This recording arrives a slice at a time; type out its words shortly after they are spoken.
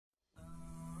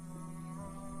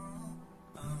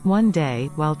One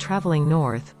day, while traveling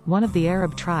north, one of the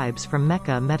Arab tribes from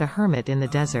Mecca met a hermit in the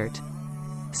desert.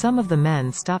 Some of the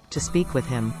men stopped to speak with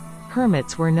him.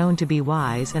 Hermits were known to be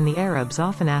wise, and the Arabs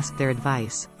often asked their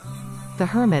advice. The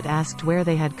hermit asked where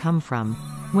they had come from.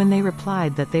 When they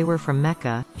replied that they were from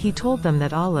Mecca, he told them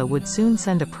that Allah would soon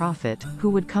send a prophet, who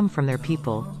would come from their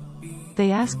people. They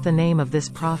asked the name of this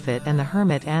prophet, and the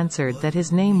hermit answered that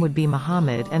his name would be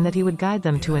Muhammad and that he would guide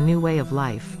them to a new way of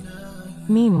life.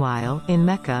 Meanwhile, in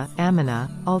Mecca, Amina,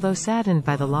 although saddened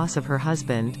by the loss of her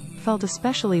husband, felt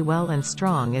especially well and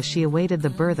strong as she awaited the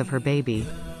birth of her baby.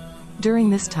 During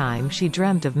this time she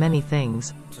dreamt of many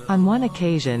things. On one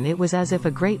occasion it was as if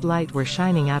a great light were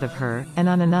shining out of her, and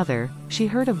on another, she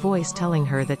heard a voice telling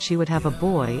her that she would have a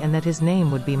boy and that his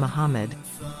name would be Muhammad.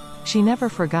 She never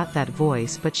forgot that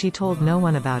voice, but she told no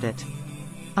one about it.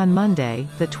 On Monday,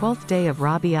 the 12th day of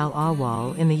Rabi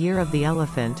al-Awwal in the year of the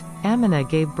elephant, Amina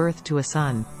gave birth to a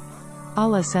son.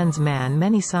 Allah sends man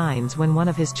many signs when one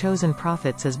of his chosen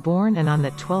prophets is born, and on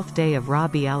that 12th day of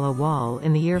Rabi al-Awwal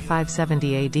in the year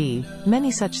 570 AD,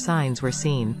 many such signs were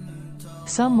seen.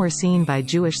 Some were seen by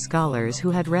Jewish scholars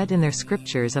who had read in their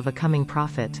scriptures of a coming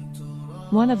prophet.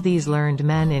 One of these learned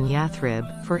men in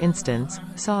Yathrib, for instance,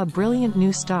 saw a brilliant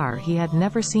new star he had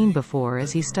never seen before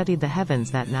as he studied the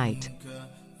heavens that night.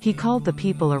 He called the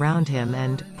people around him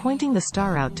and, pointing the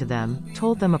star out to them,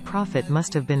 told them a prophet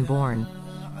must have been born.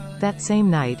 That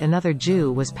same night another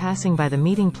Jew was passing by the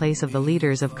meeting place of the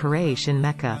leaders of Quraysh in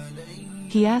Mecca.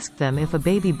 He asked them if a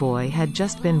baby boy had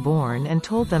just been born and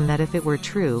told them that if it were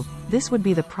true, this would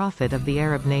be the prophet of the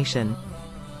Arab nation.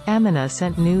 Amina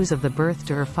sent news of the birth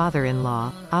to her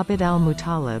father-in-law, Abd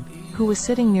al-Muttalib, who was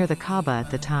sitting near the Kaaba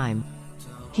at the time.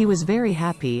 He was very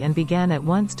happy and began at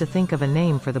once to think of a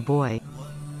name for the boy.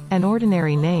 An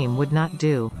ordinary name would not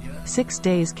do. 6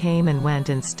 days came and went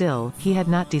and still, he had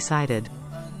not decided.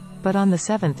 But on the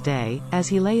 7th day, as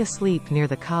he lay asleep near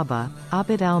the Kaaba,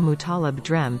 Abd al-Muttalib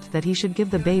dreamt that he should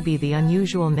give the baby the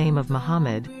unusual name of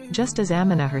Muhammad, just as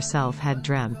Amina herself had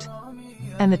dreamt.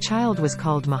 And the child was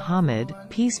called Muhammad,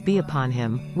 peace be upon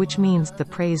him, which means, the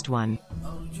praised one.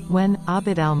 When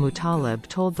Abd al-Muttalib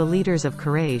told the leaders of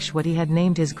Quraysh what he had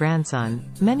named his grandson,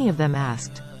 many of them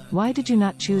asked, "Why did you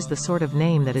not choose the sort of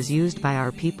name that is used by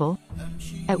our people?"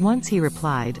 At once he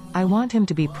replied, "I want him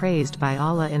to be praised by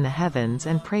Allah in the heavens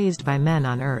and praised by men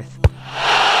on earth."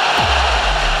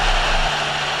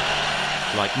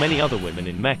 Like many other women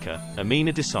in Mecca,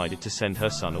 Amina decided to send her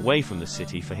son away from the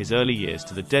city for his early years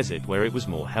to the desert where it was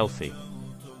more healthy.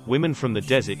 Women from the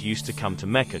desert used to come to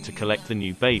Mecca to collect the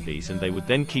new babies, and they would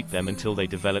then keep them until they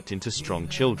developed into strong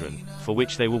children, for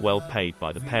which they were well paid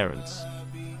by the parents.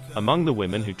 Among the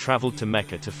women who traveled to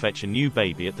Mecca to fetch a new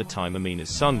baby at the time Amina's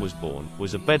son was born,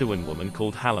 was a Bedouin woman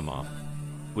called Halimah.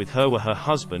 With her were her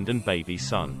husband and baby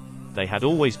son. They had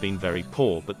always been very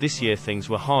poor, but this year things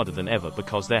were harder than ever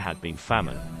because there had been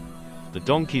famine. The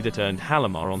donkey that earned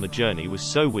Halimah on the journey was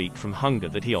so weak from hunger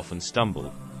that he often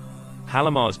stumbled.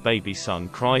 Halimah's baby son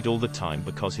cried all the time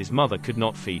because his mother could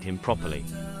not feed him properly.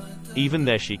 Even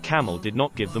their she-camel did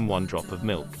not give them one drop of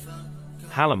milk.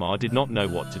 Halimah did not know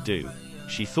what to do.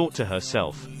 She thought to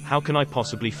herself, "How can I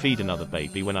possibly feed another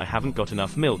baby when I haven't got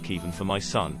enough milk even for my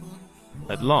son?"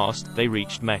 At last, they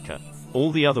reached Mecca.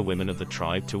 All the other women of the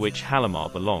tribe to which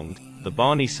Halimah belonged, the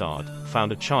Bani Sa'd,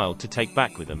 found a child to take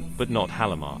back with them, but not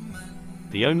Halimah.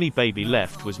 The only baby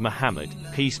left was Muhammad,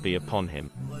 peace be upon him.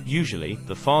 Usually,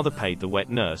 the father paid the wet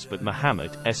nurse, but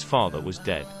Muhammad's father was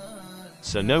dead.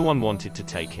 So no one wanted to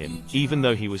take him, even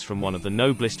though he was from one of the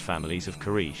noblest families of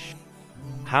Quraysh.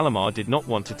 Halimah did not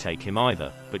want to take him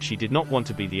either, but she did not want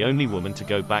to be the only woman to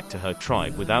go back to her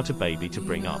tribe without a baby to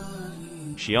bring up.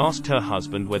 She asked her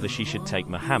husband whether she should take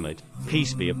Muhammad,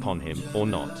 peace be upon him, or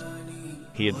not.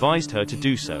 He advised her to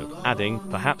do so, adding,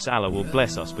 "Perhaps Allah will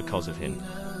bless us because of him."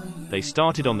 They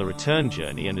started on the return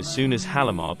journey, and as soon as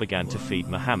Halimah began to feed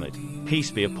Muhammad,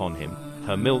 peace be upon him,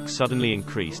 her milk suddenly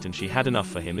increased and she had enough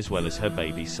for him as well as her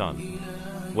baby son.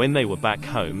 When they were back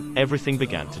home, everything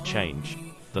began to change.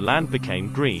 The land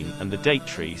became green, and the date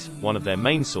trees, one of their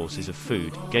main sources of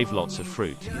food, gave lots of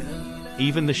fruit.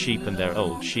 Even the sheep and their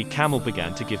old she-camel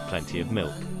began to give plenty of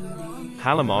milk.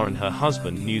 Halimah and her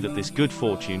husband knew that this good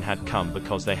fortune had come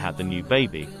because they had the new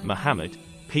baby, Muhammad,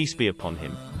 peace be upon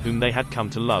him, whom they had come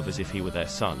to love as if he were their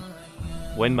son.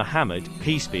 When Muhammad,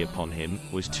 peace be upon him,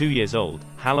 was 2 years old,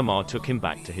 Halimah took him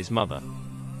back to his mother.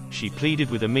 She pleaded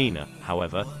with Amina,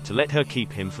 however, to let her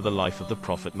keep him for the life of the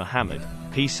Prophet Muhammad,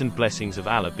 peace and blessings of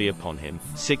Allah be upon him,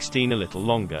 16 a little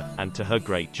longer, and to her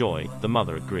great joy, the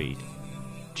mother agreed.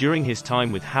 During his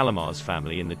time with Halimah's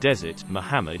family in the desert,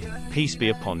 Muhammad, peace be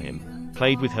upon him,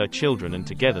 played with her children, and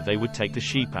together they would take the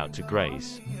sheep out to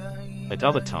graze. At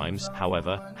other times,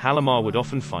 however, Halimah would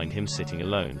often find him sitting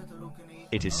alone.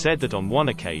 It is said that on one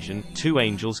occasion, 2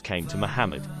 angels came to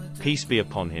Muhammad, peace be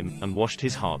upon him, and washed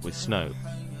his heart with snow.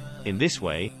 In this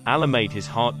way, Allah made his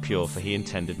heart pure, for he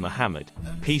intended Muhammad,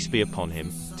 peace be upon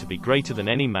him, to be greater than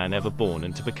any man ever born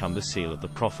and to become the seal of the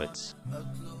prophets.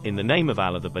 In the name of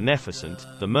Allah the Beneficent,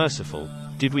 the Merciful,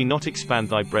 did we not expand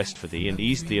thy breast for thee and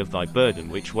eased thee of thy burden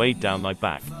which weighed down thy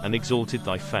back, and exalted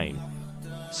thy fame?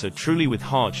 So truly with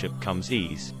hardship comes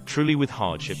ease, truly with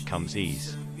hardship comes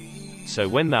ease. So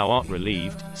when thou art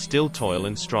relieved, still toil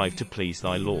and strive to please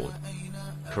thy Lord.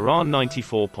 Quran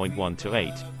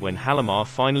 94.1-8. When Halimah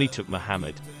finally took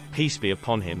Muhammad, peace be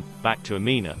upon him, back to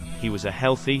Amina, he was a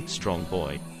healthy, strong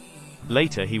boy.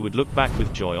 Later he would look back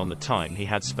with joy on the time he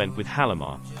had spent with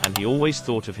Halimah, and he always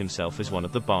thought of himself as one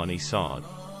of the Bani Sa'd.